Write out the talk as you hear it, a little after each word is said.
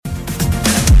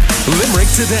Limerick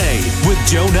Today with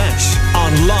Joe Nash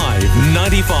on Live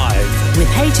 95. With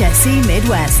HSE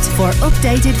Midwest. For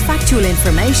updated factual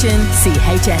information, see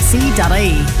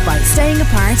hse.ie. By staying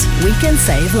apart, we can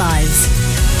save lives.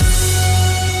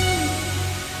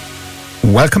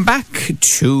 Welcome back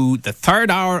to the third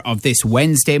hour of this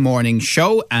Wednesday morning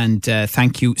show, and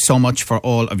thank you so much for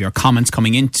all of your comments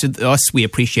coming into us. We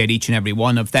appreciate each and every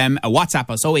one of them. WhatsApp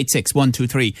us 086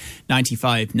 123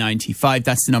 95 95.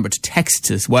 That's the number to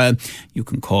text as well. You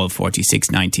can call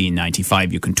 46 19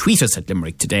 95. You can tweet us at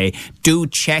Limerick Today. Do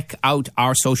check out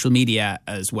our social media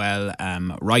as well,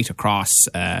 right across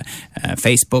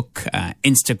Facebook,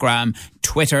 Instagram,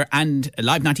 Twitter and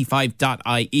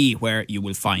live95.ie, where you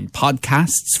will find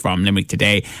podcasts from Limerick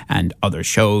Today and other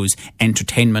shows,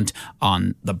 entertainment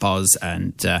on the buzz,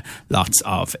 and lots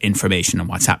of information on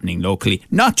what's happening locally,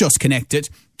 not just connected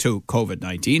to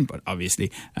COVID-19, but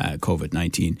obviously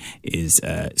COVID-19 is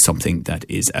something that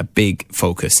is a big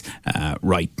focus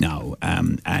right now.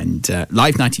 And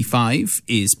Live 95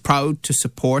 is proud to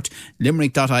support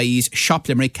Limerick.ie's Shop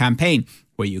Limerick campaign,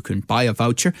 where you can buy a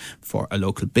voucher for a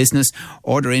local business,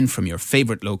 order in from your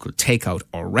favourite local takeout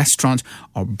or restaurant,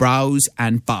 or browse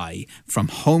and buy from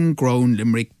homegrown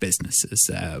Limerick businesses.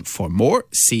 For more,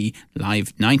 see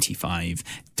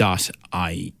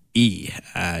live95.ie.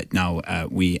 Now,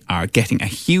 we are getting a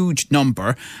huge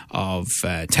number of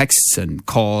texts and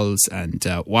calls and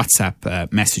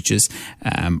WhatsApp messages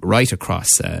right across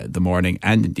the morning,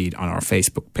 and indeed on our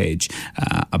Facebook page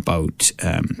about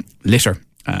litter.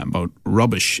 About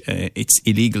rubbish, its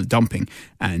illegal dumping,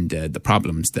 and the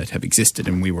problems that have existed.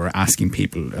 And we were asking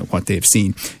people what they've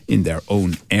seen in their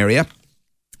own area.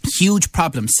 Huge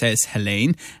problem, says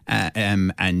Helene,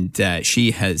 and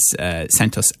she has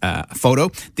sent us a photo.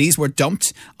 These were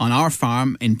dumped on our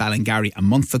farm in Ballingarry a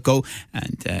month ago,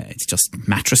 and it's just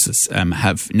mattresses.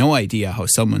 Have no idea how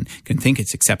someone can think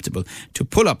it's acceptable to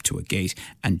pull up to a gate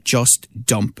and just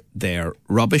dump their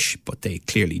rubbish, but they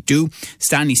clearly do.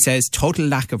 Stanley says, total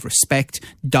lack of respect,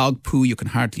 dog poo, you can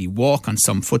hardly walk on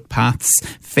some footpaths,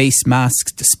 face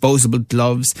masks, disposable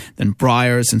gloves, then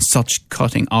briars and such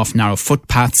cutting off narrow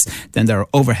footpaths. Then there are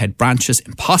overhead branches,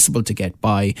 impossible to get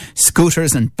by.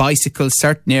 Scooters and bicycles,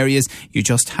 certain areas you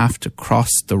just have to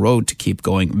cross the road to keep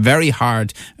going. Very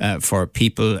hard for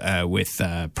people with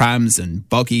prams and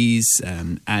buggies,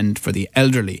 and for the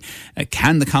elderly.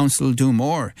 Can the council do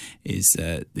more, is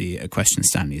the question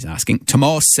Stanley is asking.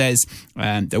 Tomas says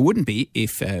there wouldn't be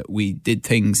if we did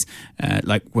things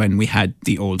like when we had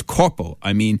the old Corpo.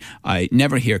 I mean, I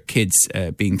never hear kids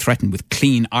being threatened with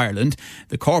Clean Ireland.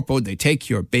 The Corpo, they take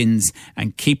your bins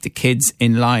and keep the kids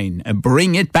in line.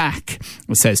 Bring it back,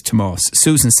 says Tomas.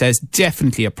 Susan says,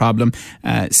 definitely a problem.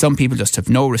 Some people just have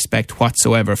no respect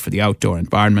whatsoever for the outdoor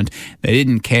environment. They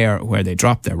didn't care where they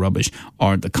dropped their rubbish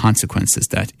or the consequences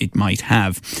that it might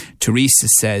have. Teresa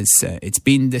says, it's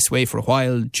been this way for a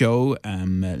while, Joe.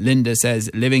 Linda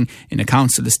says, living in a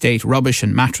council estate, rubbish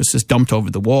and mattresses dumped over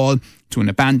the wall to an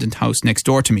abandoned house next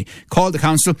door to me. Called the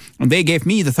council and they gave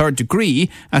me the third degree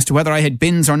as to whether I had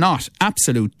bins or not.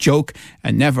 Absolute joke,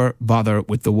 and never bother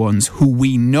with the ones who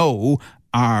we know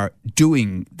are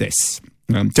doing this.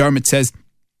 Dermot says,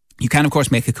 you can, of course,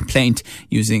 make a complaint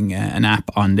using an app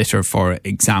on litter, for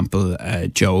example.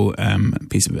 Joe,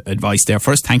 piece of advice there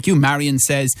first. Thank you. Marion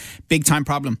says, big time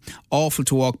problem. Awful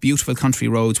to walk beautiful country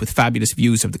roads with fabulous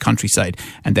views of the countryside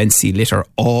and then see litter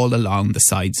all along the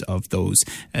sides of those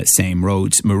same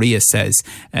roads. Maria says,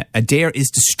 Adair is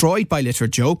destroyed by litter,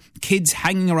 Joe. Kids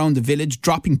hanging around the village,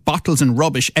 dropping bottles and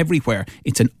rubbish everywhere.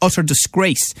 It's an utter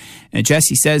disgrace.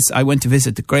 Jessie says, I went to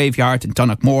visit the graveyard in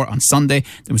Donaghmore on Sunday.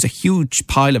 There was a huge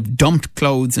pile of dumped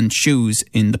clothes and shoes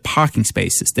in the parking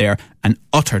spaces there. An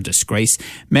utter disgrace.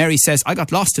 Mary says, I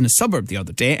got lost in a suburb the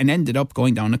other day and ended up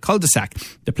going down a cul-de-sac.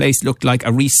 The place looked like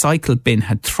a recycle bin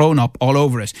had thrown up all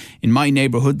over it. In my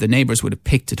neighbourhood, the neighbours would have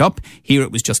picked it up. Here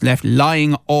it was just left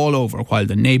lying all over while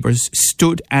the neighbours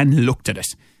stood and looked at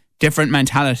it. Different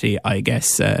mentality, I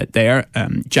guess, there.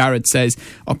 Jared says,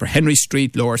 Upper Henry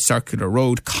Street, Lower Circular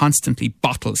Road, constantly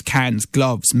bottles, cans,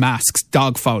 gloves, masks,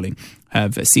 dog fouling.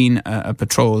 Have seen a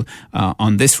patrol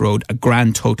on this road a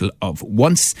grand total of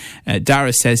once.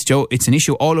 Dara says, Joe, it's an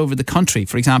issue all over the country.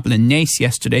 For example, in Naas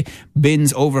yesterday,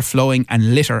 bins overflowing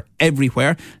and litter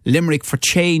everywhere. Limerick for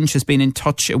Change has been in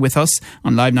touch with us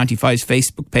on Live 95's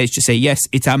Facebook page to say, yes,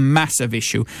 it's a massive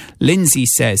issue. Lindsay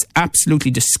says,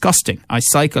 absolutely disgusting. I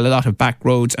cycle a lot of back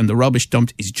roads and the rubbish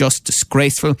dumped is just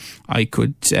disgraceful. I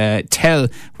could tell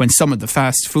when some of the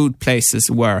fast food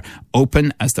places were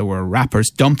open as there were wrappers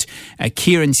dumped.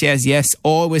 Kieran says, yes,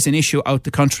 always an issue out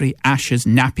the country. Ashes,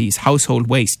 nappies, household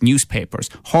waste, newspapers,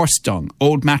 horse dung,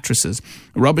 old mattresses.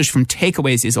 Rubbish from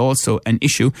takeaways is also an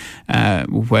issue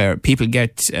where people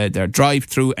get their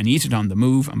drive-through and eat it on the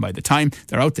move, and by the time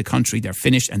they're out the country, they're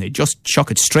finished and they just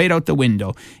chuck it straight out the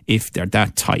window if they're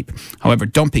that type. However,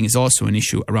 dumping is also an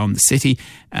issue around the city.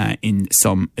 In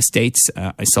some estates,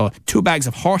 I saw 2 bags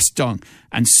of horse dung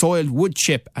and soiled wood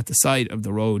chip at the side of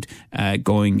the road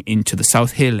going into the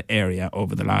South Hill area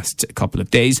over the last couple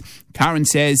of days. Karen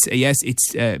says, yes,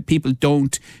 it's people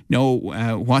don't know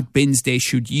what bins they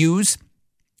should use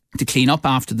to clean up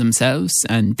after themselves,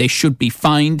 and they should be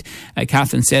fined.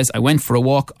 Catherine says, I went for a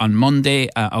walk on Monday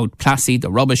out Plassey. The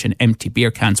rubbish and empty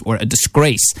beer cans were a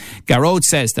disgrace. Garrod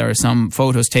says there are some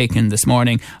photos taken this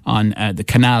morning on the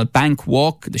Canal Bank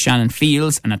walk, the Shannon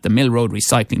Fields, and at the Mill Road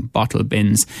recycling bottle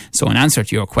bins. So in answer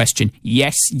to your question,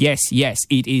 yes,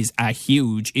 it is a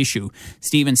huge issue.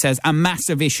 Stephen says, a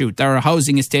massive issue. There are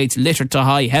housing estates littered to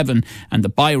high heaven, and the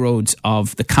byroads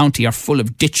of the county are full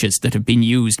of ditches that have been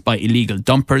used by illegal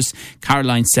dumpers.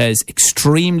 Caroline says,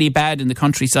 extremely bad in the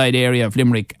countryside area of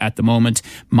Limerick at the moment.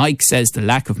 Mike says the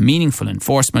lack of meaningful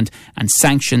enforcement and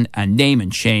sanction and name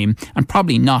and shame, and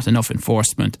probably not enough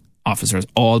enforcement officers,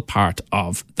 all part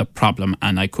of the problem.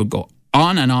 And I could go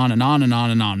on and on and on and on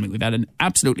and on. We've had an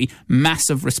absolutely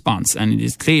massive response, and it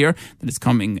is clear that it's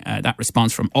coming, that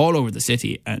response from all over the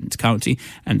city and county,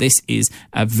 and this is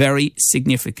a very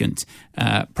significant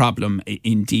problem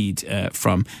indeed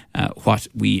from what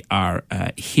we are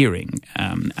hearing.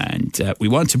 And we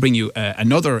want to bring you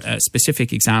another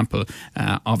specific example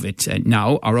of it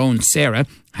now. Our own Sarah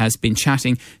has been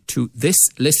chatting to this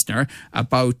listener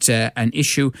about an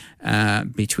issue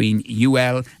between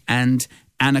UL and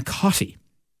Annacotty.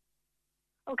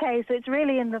 Okay, so it's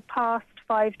really in the past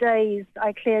 5 days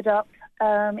I cleared up,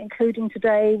 including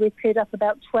today, we've cleared up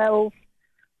about 12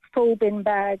 full bin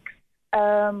bags.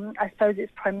 I suppose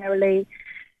it's primarily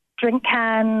drink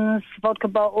cans, vodka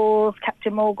bottles,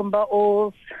 Captain Morgan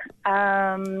bottles,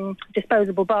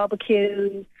 disposable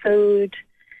barbecue, food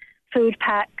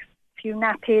packs, a few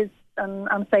nappies and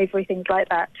unsavoury things like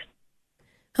that.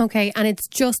 Okay, and it's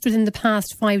just within the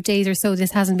past 5 days or so,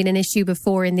 this hasn't been an issue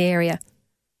before in the area?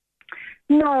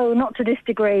 No, not to this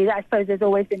degree. I suppose there's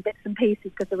always been bits and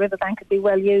pieces because the riverbank could be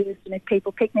well used, and if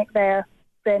people picnic there,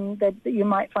 then you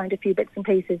might find a few bits and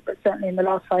pieces, but certainly in the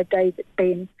last 5 days it's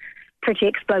been pretty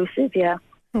explosive, yeah.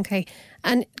 Okay,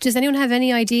 and does anyone have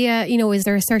any idea, is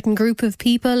there a certain group of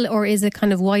people or is it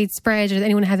kind of widespread? Does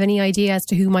anyone have any idea as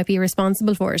to who might be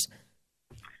responsible for it?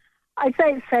 I'd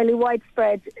say it's fairly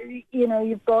widespread.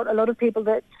 You've got a lot of people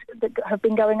that have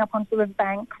been going up onto the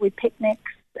riverbank with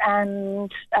picnics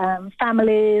and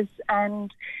families,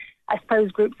 and I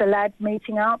suppose groups of lads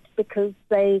meeting up because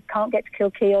they can't get to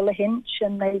Kilkee or Lahinch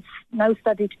and they've no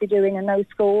study to be doing and no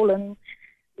school, and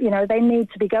they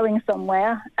need to be going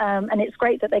somewhere, and it's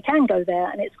great that they can go there,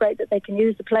 and it's great that they can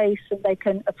use the place and they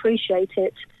can appreciate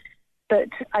it. But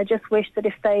I just wish that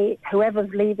whoever's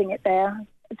leaving it there,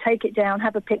 take it down,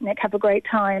 have a picnic, have a great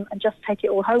time, and just take it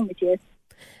all home with you.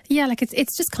 Yeah,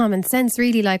 it's just common sense,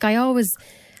 really.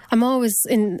 I'm always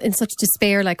in such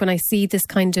despair, when I see this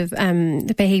kind of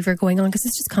behaviour going on, because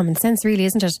it's just common sense, really,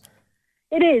 isn't it?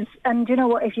 It is, and you know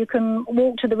what? If you can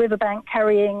walk to the riverbank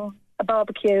carrying a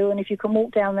barbecue, and if you can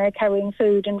walk down there carrying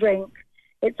food and drink,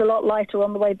 it's a lot lighter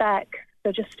on the way back.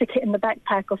 So just stick it in the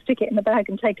backpack or stick it in the bag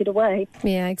and take it away.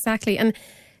 Yeah, exactly. And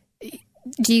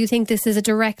do you think this is a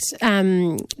direct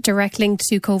link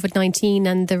to COVID-19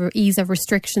 and the ease of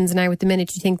restrictions now at the minute?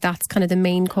 Do you think that's kind of the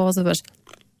main cause of it?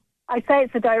 I'd say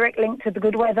it's a direct link to the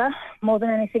good weather more than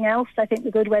anything else. I think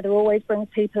the good weather always brings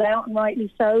people out, and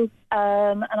rightly so.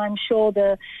 And I'm sure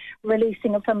the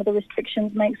releasing of some of the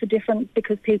restrictions makes a difference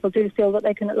because people do feel that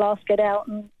they can at last get out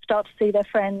and start to see their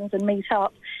friends and meet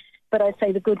up. But I'd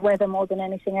say the good weather more than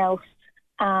anything else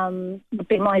would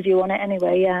be my view on it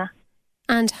anyway, yeah.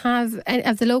 And have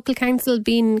the local council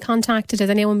been contacted? Has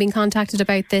anyone been contacted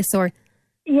about this? Or?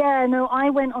 Yeah, no, I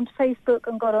went onto Facebook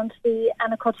and got onto the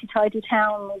Annacotty Tidy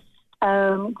Towns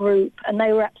group, and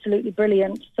they were absolutely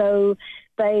brilliant. So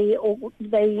they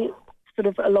sort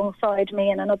of, alongside me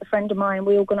and another friend of mine,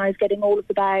 we organised getting all of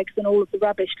the bags and all of the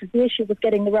rubbish, because the issue was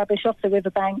getting the rubbish off the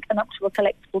riverbank and up to a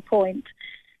collectible point.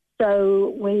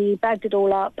 So we bagged it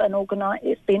all up and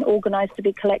it's been organised to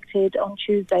be collected on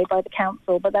Tuesday by the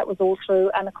council, but that was all through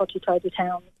Annacotty Tidy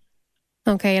Towns.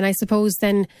 Okay, and I suppose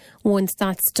then once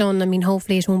that's done,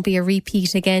 hopefully it won't be a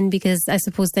repeat again, because I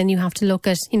suppose then you have to look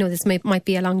at, this might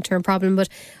be a long-term problem, but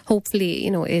hopefully,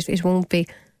 it won't be.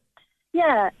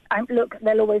 Yeah, look,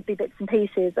 there'll always be bits and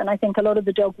pieces, and I think a lot of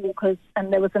the dog walkers,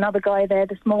 and there was another guy there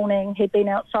this morning, he'd been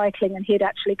out cycling and he'd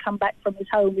actually come back from his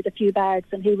home with a few bags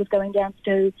and he was going down to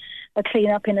do a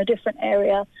clean up in a different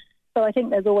area. So I think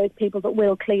there's always people that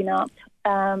will clean up.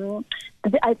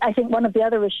 I think one of the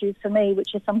other issues for me,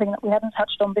 which is something that we haven't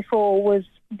touched on before, was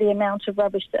the amount of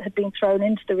rubbish that had been thrown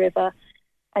into the river.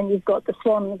 And you've got the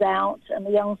swans out and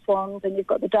the young swans, and you've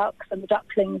got the ducks and the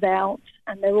ducklings out,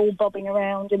 and they're all bobbing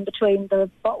around in between the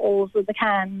bottles and the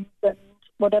cans and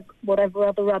whatever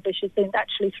other rubbish has been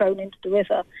actually thrown into the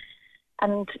river.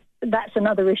 And that's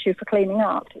another issue for cleaning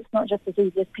up. It's not just as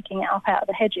easy as picking it up out of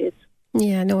the hedges.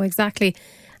 Yeah, no, exactly.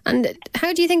 And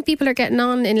how do you think people are getting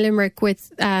on in Limerick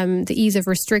with the ease of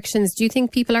restrictions? Do you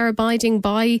think people are abiding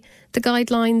by the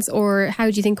guidelines, or how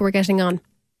do you think we're getting on?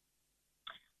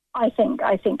 I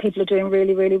think people are doing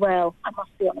really, really well. I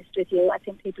must be honest with you. I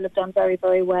think people have done very,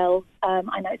 very well. I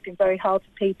know it's been very hard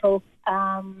for people,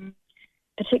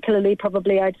 particularly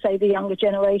probably I'd say the younger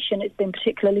generation. It's been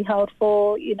particularly hard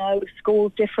for,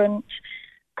 school's different,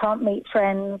 can't meet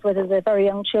friends, whether they're very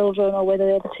young children or whether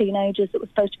they're the teenagers that were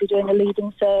supposed to be doing a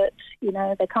leaving cert.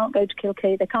 They can't go to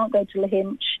Kilkee, they can't go to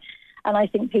Lahinch. And I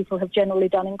think people have generally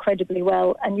done incredibly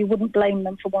well, and you wouldn't blame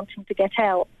them for wanting to get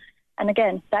out. And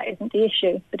again, that isn't the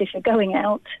issue. But if you're going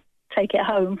out, take it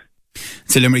home.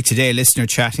 So Limerick Today, a listener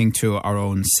chatting to our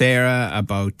own Sarah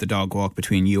about the dog walk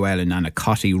between UL and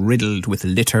Annacotty, riddled with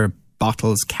litter,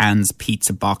 bottles, cans,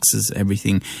 pizza boxes,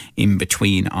 everything in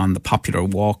between on the popular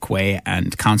walkway.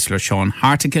 And Councillor Sean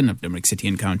Hartigan of Limerick City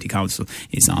and County Council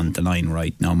is on the line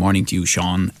right now. Morning to you,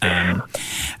 Sean.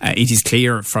 It is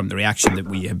clear from the reaction that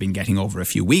we have been getting over a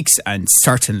few weeks, and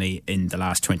certainly in the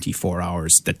last 24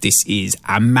 hours, that this is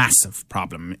a massive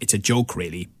problem. It's a joke,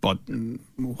 really, but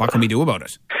what can we do about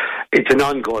it? It's an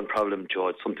ongoing problem, Joe.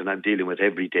 It's something I'm dealing with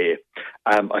every day.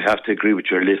 I have to agree with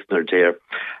your listener there.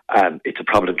 It's a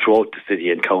problem throughout the city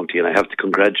and county, and I have to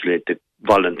congratulate the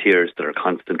volunteers that are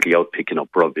constantly out picking up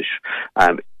rubbish.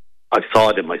 I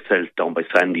saw them myself down by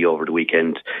Sandy over the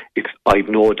weekend. I've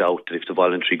no doubt that if the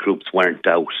voluntary groups weren't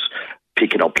out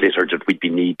picking up litter, that we'd be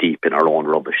knee-deep in our own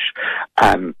rubbish.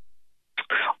 I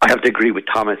have to agree with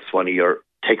Thomas, one of your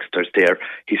texters there.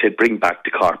 He said, bring back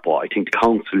the carpo. I think the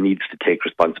council needs to take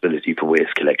responsibility for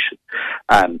waste collection.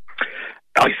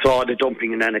 I saw the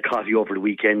dumping in Annacotty over the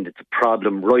weekend. It's a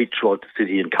problem right throughout the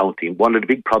city and county. And one of the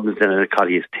big problems in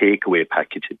Annacotty is takeaway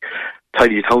packaging.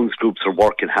 Tidy Towns groups are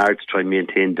working hard to try and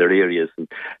maintain their areas, and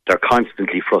they're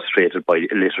constantly frustrated by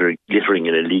littering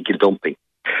and illegal dumping.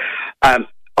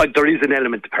 There is an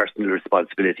element of personal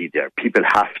responsibility there. People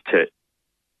have to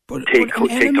take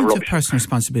the rubbish. Of personal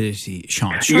responsibility,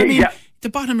 Sean. The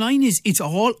bottom line is it's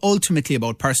all ultimately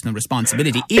about personal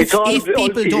responsibility. If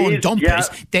people don't dump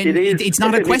it, then it's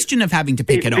not a question of having to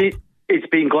pick it up. It's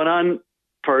been going on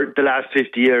for the last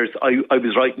 50 years. I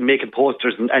was making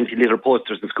posters and anti-litter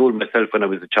posters in school myself when I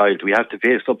was a child. We have to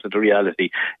face up to the reality.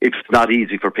 It's not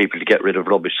easy for people to get rid of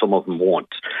rubbish. Some of them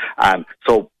won't.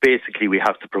 So basically we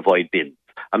have to provide bins.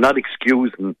 I'm not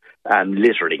excusing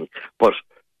littering, but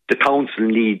the council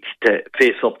needs to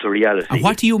face up to reality. And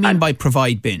what do you mean by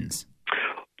provide bins?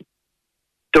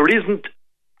 There isn't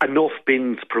enough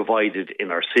bins provided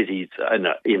in our cities and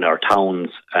in our towns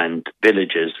and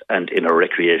villages and in our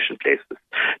recreation places.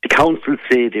 The council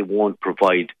say they won't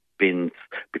provide bins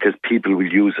because people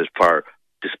will use it for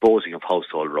disposing of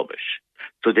household rubbish.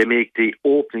 So they make the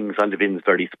openings on the bins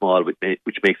very small, which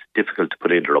makes it difficult to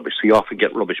put in the rubbish. So you often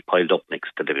get rubbish piled up next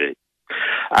to the bin.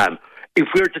 If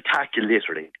we're to tackle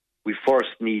littering, we first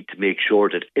need to make sure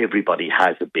that everybody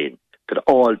has a bin, that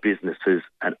all businesses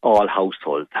and all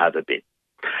households have a bin.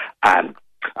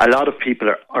 A lot of people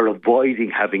are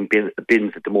avoiding having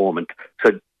bins at the moment,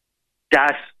 so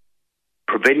that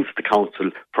prevents the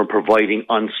council from providing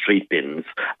on-street bins,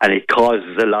 and it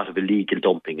causes a lot of illegal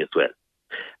dumping as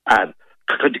well.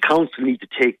 The council need to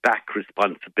take back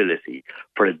responsibility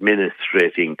for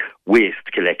administrating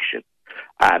waste collection.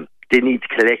 They need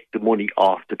to collect the money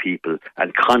off the people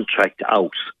and contract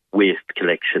out waste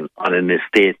collection on an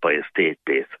estate-by-estate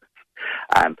basis.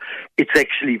 It's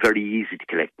actually very easy to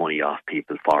collect money off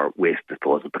people for waste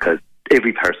disposal because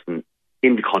every person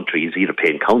in the country is either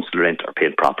paying council rent or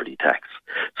paying property tax.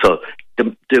 So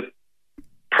the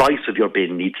price of your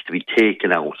bin needs to be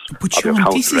taken out. But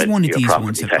Sean, this is one of these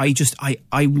ones that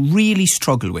I really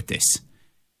struggle with this,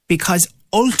 because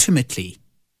ultimately,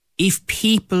 if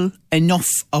people, enough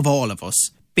of all of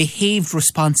us, behaved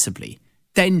responsibly,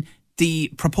 then the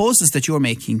proposals that you're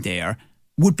making there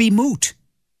would be moot.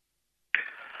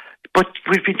 But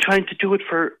we've been trying to do it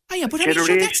for generations.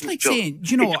 I mean, that's like saying,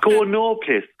 it's going no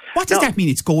place. What does that mean,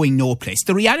 it's going no place?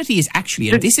 The reality is actually,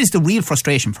 and this is the real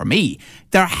frustration for me,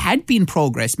 there had been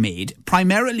progress made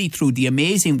primarily through the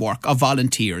amazing work of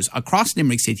volunteers across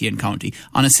Limerick City and County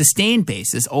on a sustained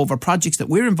basis over projects that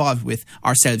we're involved with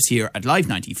ourselves here at Live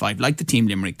 95, like the Team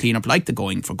Limerick Cleanup, like the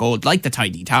Going for Gold, like the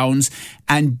Tidy Towns,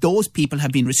 and those people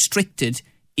have been restricted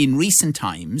in recent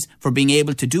times for being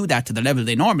able to do that to the level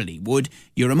they normally would.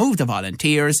 You remove the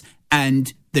volunteers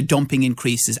and the dumping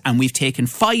increases, and we've taken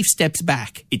 5 steps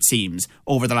back, it seems,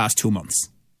 over the last 2 months.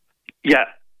 Yeah,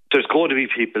 there's going to be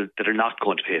people that are not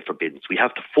going to pay for bins. We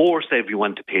have to force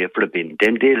everyone to pay for a bin.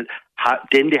 Then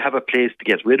they have a place to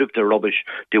get rid of their rubbish.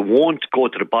 They won't go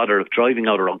to the bother of driving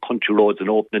out around country roads and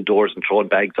opening doors and throwing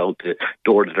bags out the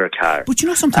door of their car. But you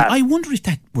know something? I wonder if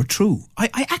that were true.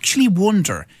 I actually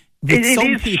wonder. It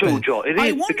is true, Joe.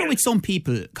 I wonder with some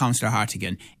people, Councillor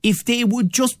Hartigan, if they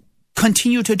would just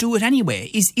continue to do it anyway.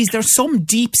 Is there some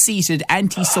deep-seated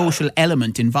antisocial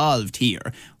element involved here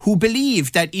who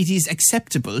believe that it is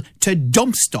acceptable to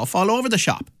dump stuff all over the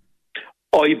shop?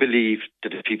 I believe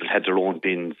that if people had their own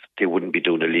bins, they wouldn't be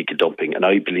doing illegal dumping. And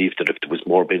I believe that if there was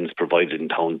more bins provided in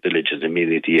towns, villages, and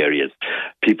amenity areas,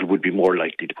 people would be more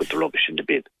likely to put the rubbish in the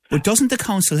bin. But doesn't the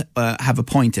council have a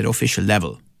point at official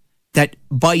level that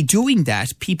by doing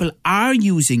that, people are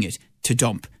using it to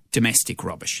dump domestic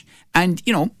rubbish? And,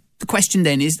 you know, the question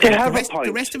then is,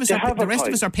 the rest of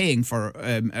us are paying for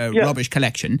rubbish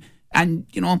collection, and,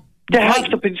 you know... So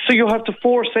you have to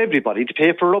force everybody to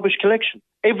pay for rubbish collection.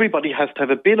 Everybody has to have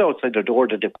a bin outside their door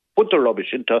that they put their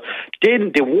rubbish into.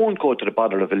 Then they won't go to the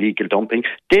bother of illegal dumping.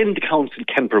 Then the council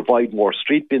can provide more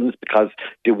street bins because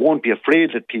they won't be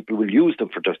afraid that people will use them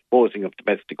for disposing of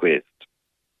domestic waste.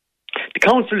 The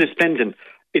council is spending...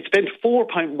 It spent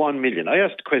 4.1 million. I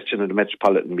asked a question in a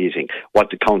metropolitan meeting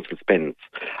what the council spends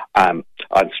on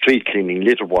street cleaning,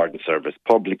 litter warden service,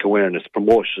 public awareness,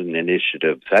 promotion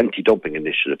initiatives, anti-dumping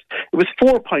initiatives. It was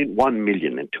 4.1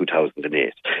 million in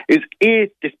 2008. They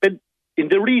spent, in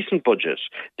the recent budget,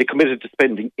 they committed to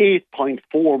spending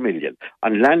 8.4 million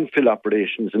on landfill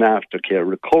operations and aftercare,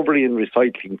 recovery and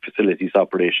recycling facilities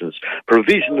operations,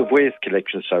 provision of waste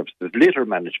collection services, litter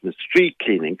management, street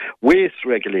cleaning, waste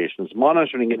regulations,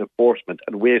 monitoring and enforcement,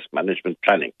 and waste management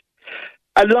planning.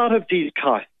 A lot of these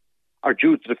costs are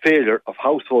due to the failure of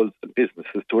households and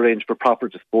businesses to arrange for proper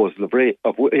disposal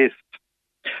of waste.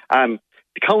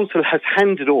 The council has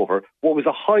handed over what was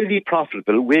a highly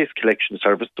profitable waste collection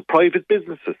service to private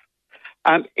businesses.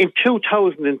 In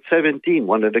 2017,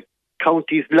 one of the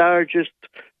county's largest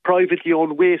privately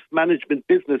owned waste management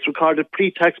business recorded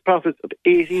pre-tax profits of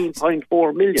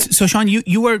 18.4 million. So, Sean,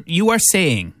 you are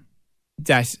saying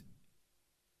that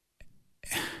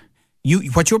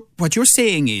what you're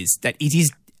saying is that it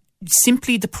is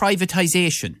simply the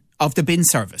privatisation of the bin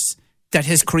service that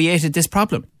has created this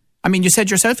problem. I mean, you said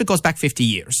yourself it goes back 50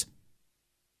 years.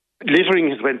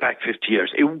 Littering has went back 50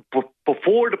 years.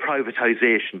 Before the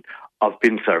privatisation of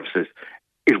bin services,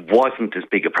 it wasn't as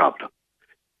big a problem.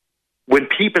 When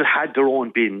people had their own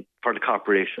bin for the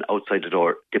corporation outside the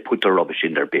door, they put their rubbish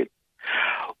in their bin.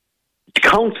 The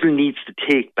council needs to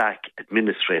take back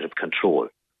administrative control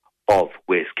of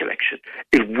waste collection.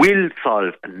 It will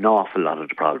solve an awful lot of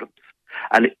the problems.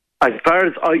 And as far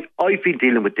as I've been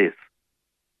dealing with this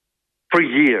for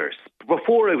years.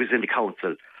 Before I was in the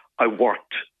council, I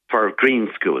worked for green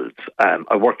schools.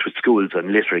 I worked with schools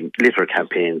on litter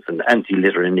campaigns and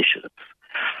anti-litter initiatives.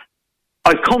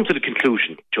 I've come to the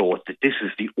conclusion, Joe, that this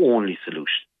is the only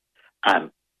solution.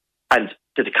 And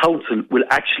that the council will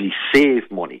actually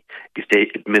save money if they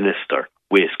administer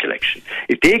waste collection.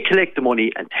 If they collect the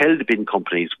money and tell the bin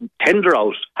companies, tender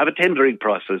out, have a tendering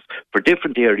process for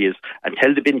different areas and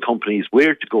tell the bin companies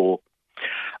where to go,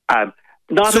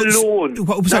 alone.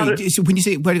 So when you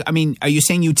say, are you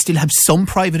saying you'd still have some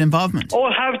private involvement? Oh,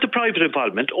 have the private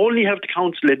involvement, only have the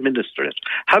council administer it.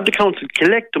 Have the council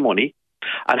collect the money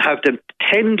and have them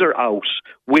tender out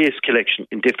waste collection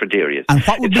in different areas. And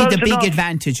what would be the big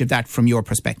advantage of that from your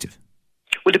perspective?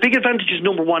 Well, the big advantage is,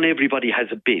 number one, everybody has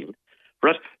a bin,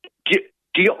 right?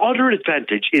 The other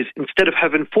advantage is, instead of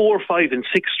having 4, 5 and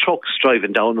 6 trucks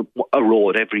driving down a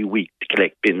road every week to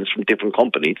collect bins from different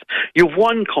companies, you have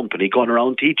one company going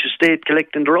around to each estate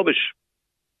collecting the rubbish.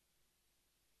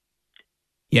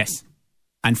 Yes.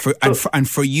 And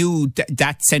for you,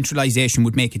 that centralisation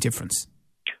would make a difference?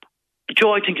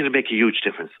 Joe, I think it would make a huge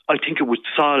difference. I think it would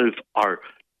solve our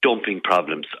dumping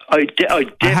problems. I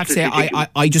have to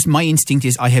say, my instinct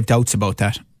is I have doubts about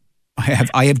that.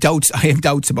 I have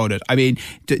doubts about it. I mean,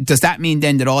 does that mean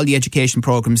then that all the education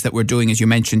programs that we're doing, as you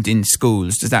mentioned, in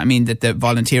schools, does that mean that the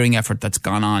volunteering effort that's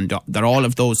gone on, that all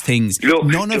of those things,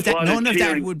 none of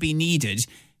that would be needed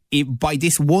by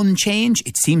this one change?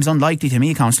 It seems unlikely to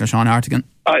me, Councillor Sean Hartigan.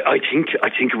 I think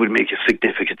it would make a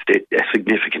significant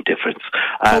difference.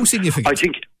 How significant? I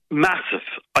think massive.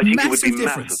 I think it would be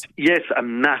massive. Yes, a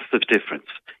massive difference.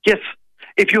 Yes.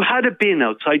 If you had a bin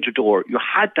outside your door, you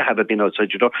had to have a bin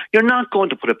outside your door. You're not going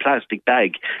to put a plastic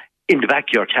bag in the back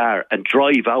of your car and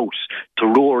drive out to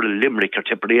rural Limerick or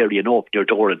Tipperary and open your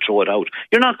door and throw it out.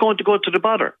 You're not going to go to the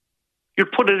bother.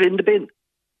 You'd put it in the bin.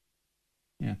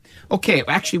 Yeah. Okay,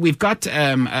 actually, we've got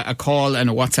a call and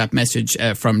a WhatsApp message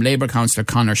from Labour Councillor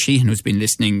Conor Sheehan, who's been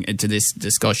listening to this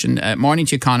discussion. Morning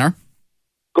to you, Conor.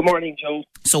 Good morning, Joe.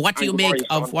 So what do you make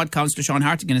of what Councillor Sean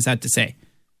Hartigan has had to say?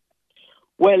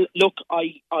 Well, look,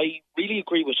 I really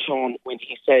agree with Sean when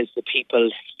he says that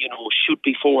people, should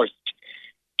be forced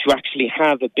to actually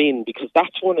have a bin, because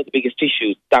that's one of the biggest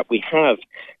issues that we have,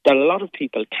 that a lot of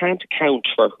people can't account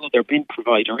for who their bin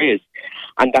provider is,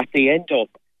 and that they end up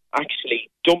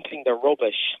actually dumping their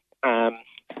rubbish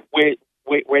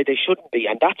where they shouldn't be.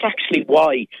 And that's actually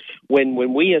why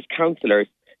when we as councillors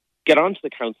get onto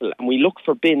the council and we look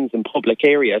for bins in public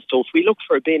areas, so if we look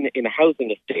for a bin in a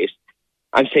housing estate,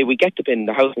 and say we get the bin in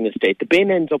the housing estate, the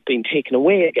bin ends up being taken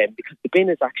away again because the bin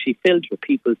is actually filled with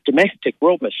people's domestic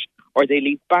rubbish, or they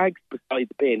leave bags beside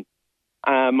the bin.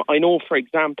 I know, for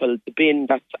example, the bin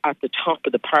that's at the top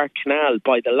of the Park Canal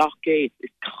by the Loch Gate is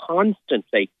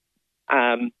constantly,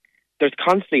 there's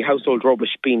constantly household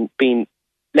rubbish being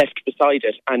left beside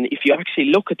it. And if you actually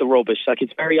look at the rubbish,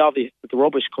 it's very obvious that the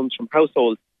rubbish comes from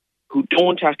households who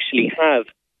don't actually have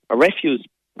a refuse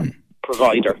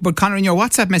provider. But Conor, in your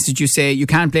WhatsApp message you say you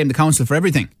can't blame the council for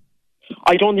everything.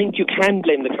 I don't think you can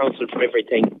blame the council for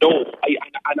everything. No,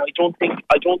 I don't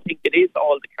think it is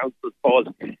all the council's fault.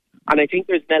 And I think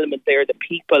there's an element there that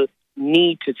people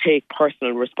need to take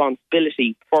personal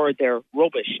responsibility for their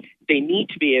rubbish. They need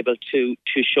to be able to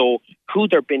show who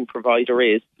their bin provider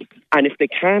is. And if they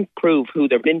can't prove who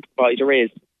their bin provider is,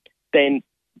 then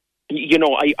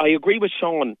I agree with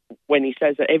Sean when he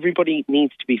says that everybody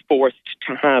needs to be forced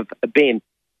to have a bin.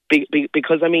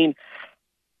 Because, I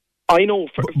know...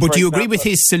 But do you agree with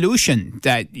his solution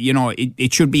that,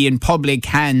 it should be in public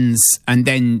hands and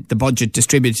then the budget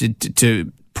distributed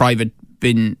to private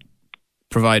bin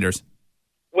providers?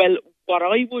 Well, what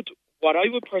I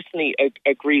would personally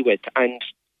agree with, and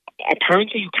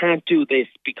apparently you can't do this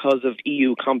because of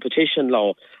EU competition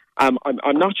law. I'm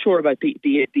not sure about the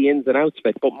ins and outs of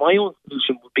it, but my own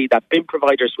solution would be that bin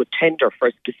providers would tender for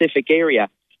a specific area,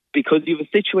 because you have a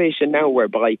situation now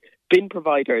whereby bin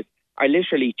providers are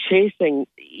literally chasing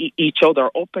each other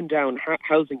up and down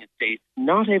housing estates.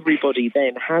 Not everybody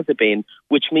then has a bin,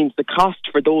 which means the cost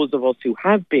for those of us who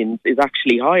have bins is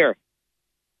actually higher.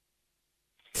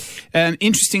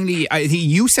 Interestingly,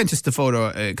 you sent us the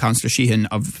photo, Councillor Sheehan,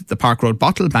 of the Park Road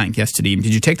bottle bank yesterday.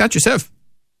 Did you take that yourself?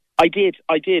 I did.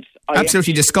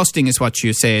 Absolutely disgusting is what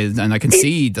you say, and I can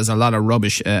see there's a lot of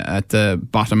rubbish at the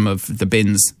bottom of the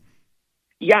bins.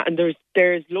 Yeah, and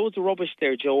there's loads of rubbish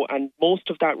there, Joe, and most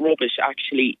of that rubbish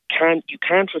actually you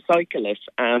can't recycle it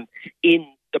in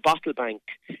the bottle bank.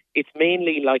 It's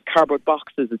mainly like cardboard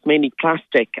boxes, it's mainly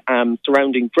plastic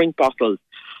surrounding drink bottles.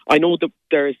 I know that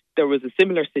there was a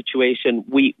similar situation.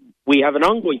 We have an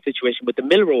ongoing situation with the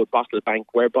Mill Road bottle bank,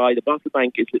 whereby the bottle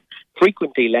bank is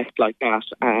frequently left like that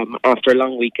after a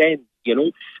long weekend,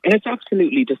 and it's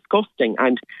absolutely disgusting.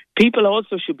 And people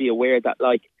also should be aware that,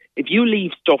 if you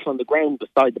leave stuff on the ground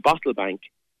beside the bottle bank,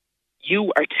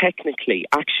 you are technically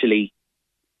actually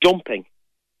dumping.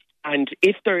 And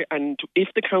if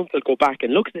the council go back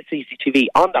and look at the CCTV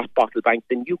on that bottle bank,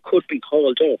 then you could be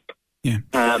hauled up. Yeah,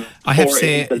 I have to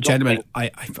say, gentlemen,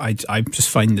 I just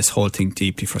find this whole thing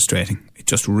deeply frustrating. It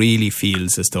just really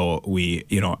feels as though we,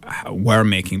 were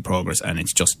making progress, and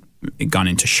it's just gone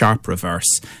into sharp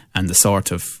reverse. And the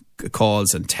sort of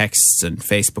calls and texts and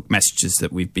Facebook messages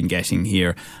that we've been getting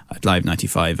here at Live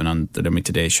 95 and on the Limerick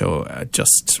Today show,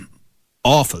 just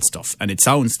awful stuff. And it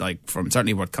sounds like, from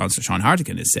certainly what Councillor Sean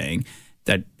Hartigan is saying,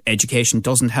 that education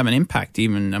doesn't have an impact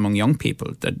even among young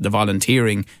people, that the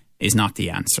volunteering is not the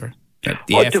answer. Joe,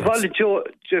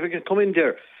 if I can come in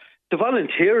there, the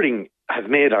volunteering has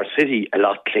made our city a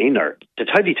lot cleaner. The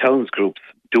Tidy Towns groups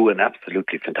do an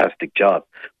absolutely fantastic job.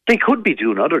 They could be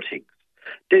doing other things.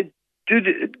 They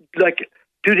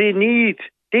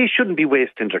shouldn't be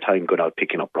wasting their time going out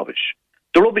picking up rubbish.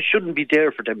 The rubbish shouldn't be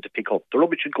there for them to pick up. The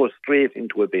rubbish should go straight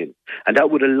into a bin, and that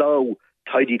would allow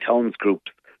Tidy Towns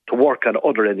groups to work on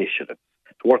other initiatives.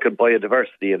 to work on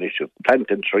biodiversity initiatives,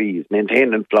 planting trees,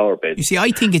 maintaining flower beds. You see,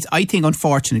 I think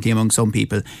unfortunately among some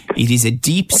people, it is a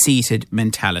deep-seated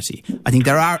mentality. I think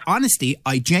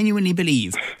I genuinely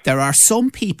believe there are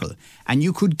some people, and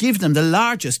you could give them the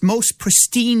largest, most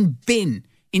pristine bin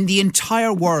in the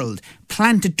entire world,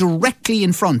 planted directly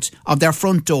in front of their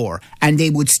front door, and they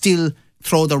would still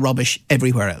throw the rubbish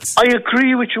everywhere else. I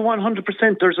agree with you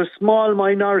 100%. There's a small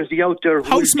minority out there.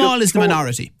 How small is the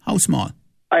minority? How small?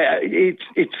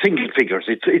 It's single figures.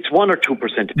 It's 1 or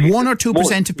 2% of people. 1 or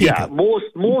 2% of people. Yeah, most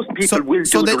people will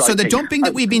do the right So the thing. dumping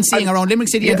that we've been seeing around Limerick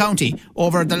City and County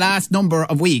over the last number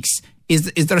of weeks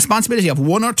is the responsibility of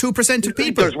 1 or 2% of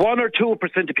people. There's 1 or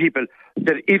 2% of people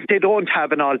that if they don't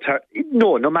have an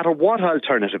no matter what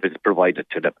alternative is provided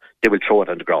to them, they will throw it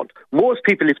on the ground. Most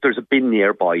people, if there's a bin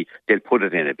nearby, they'll put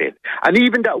it in a bin. And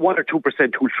even that 1 or 2%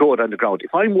 who throw it on the ground,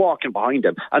 if I'm walking behind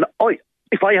them and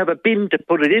if I have a bin to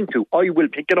put it into, I will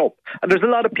pick it up. And there's a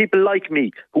lot of people like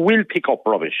me who will pick up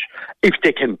rubbish if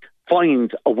they can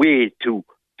find a way to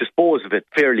dispose of it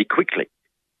fairly quickly.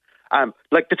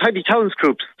 Like the tiny towns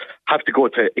groups have to go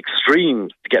to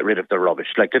extremes to get rid of their rubbish.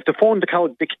 Like if they phone the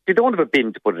council, they don't have a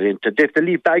bin to put it into. They have to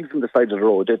leave bags on the side of the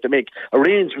road. They have to make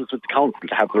arrangements with the council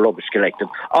to have the rubbish collected.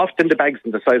 Often the bags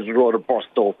on the side of the road are burst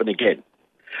open again.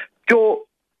 So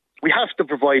we have to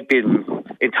provide bins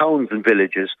in towns and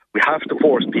villages. We have to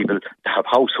force people to have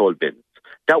household bins.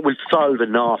 That will solve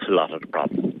an awful lot of the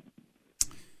problem.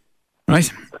 Right.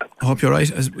 I hope you're right.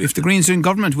 If the Greens are in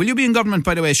government, will you be in government,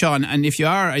 by the way, Sean? And if you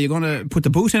are you going to put the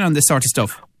boot in on this sort of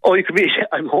stuff? Oh, you could be.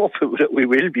 I'm hoping that we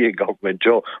will be in government,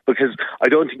 Joe, because I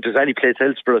don't think there's any place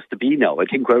else for us to be now. I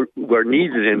think we're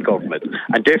needed in government.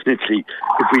 And definitely,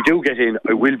 if we do get in,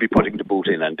 I will be putting the boot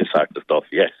in on this sort of stuff,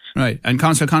 yes. Right. And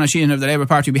Councillor Conor Sheehan of the Labour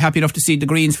Party will be happy enough to see the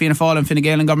Greens, Fianna Fáil and Fine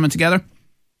Gael in government together?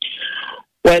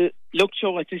 Well, look,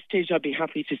 Joe, at this stage I'd be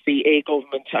happy to see a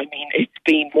government. I mean, it's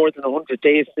been more than 100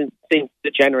 days since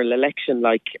the general election.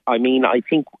 I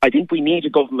think we need a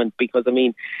government because,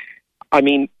 I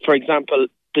mean, for example,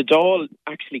 the Dáil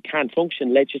actually can't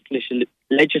function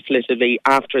legislatively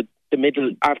after the middle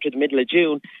of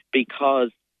June because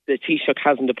the Taoiseach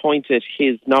hasn't appointed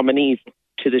his nominees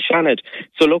to the Seanad.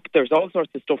 So look, there's all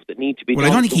sorts of stuff that need to be done.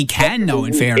 Well, I don't think he can now,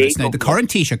 in fairness. Now, the current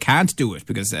Taoiseach can't do it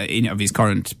because of his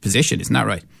current position, isn't that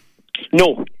right?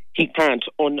 No, he can't,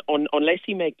 unless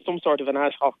he makes some sort of an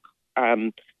ad hoc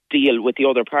deal with the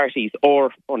other parties,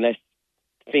 or unless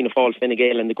Fianna Fáil, Fine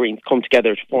Gael and the Greens come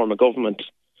together to form a government.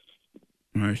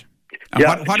 Right. And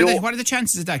what are the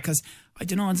chances of that? Because, I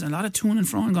don't know, there's a lot of toing and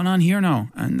froing going on here now,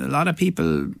 and a lot of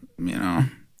people,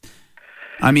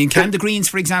 I mean, can the Greens,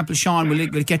 for example, Sean, will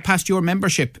it get past your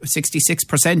membership?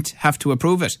 66% have to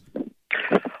approve it.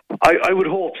 I would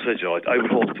hope so, Joe. I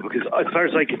would hope so, because as far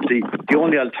as I can see, the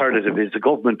only alternative is the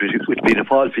government which Fianna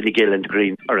Fáil, Fine Gael and the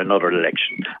Greens, or another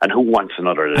election. And who wants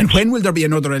another election? And when will there be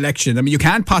another election? I mean, you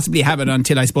can't possibly have it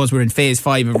until, I suppose, we're in phase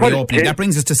 5 of reopening. That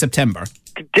brings us to September.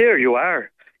 There you are.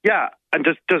 Yeah. And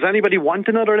does anybody want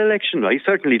another election? I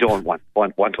certainly don't want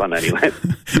one anyway.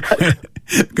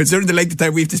 Considering the length of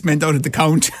time we've just spent out at the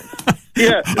count.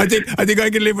 Yeah. I think I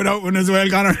can live without one as well,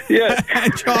 Conor. Yeah.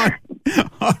 Sean.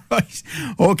 All right.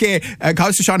 Okay.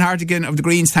 Councillor Sean Hartigan of the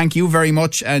Greens, thank you very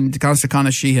much. And Councillor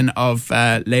Conor Sheehan of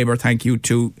Labour, thank you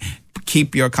too.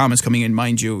 Keep your comments coming in.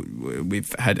 Mind you,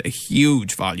 we've had a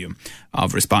huge volume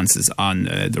of responses on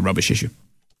the rubbish issue.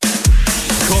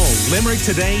 Call Limerick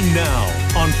Today now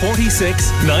on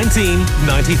 46 19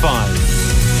 95.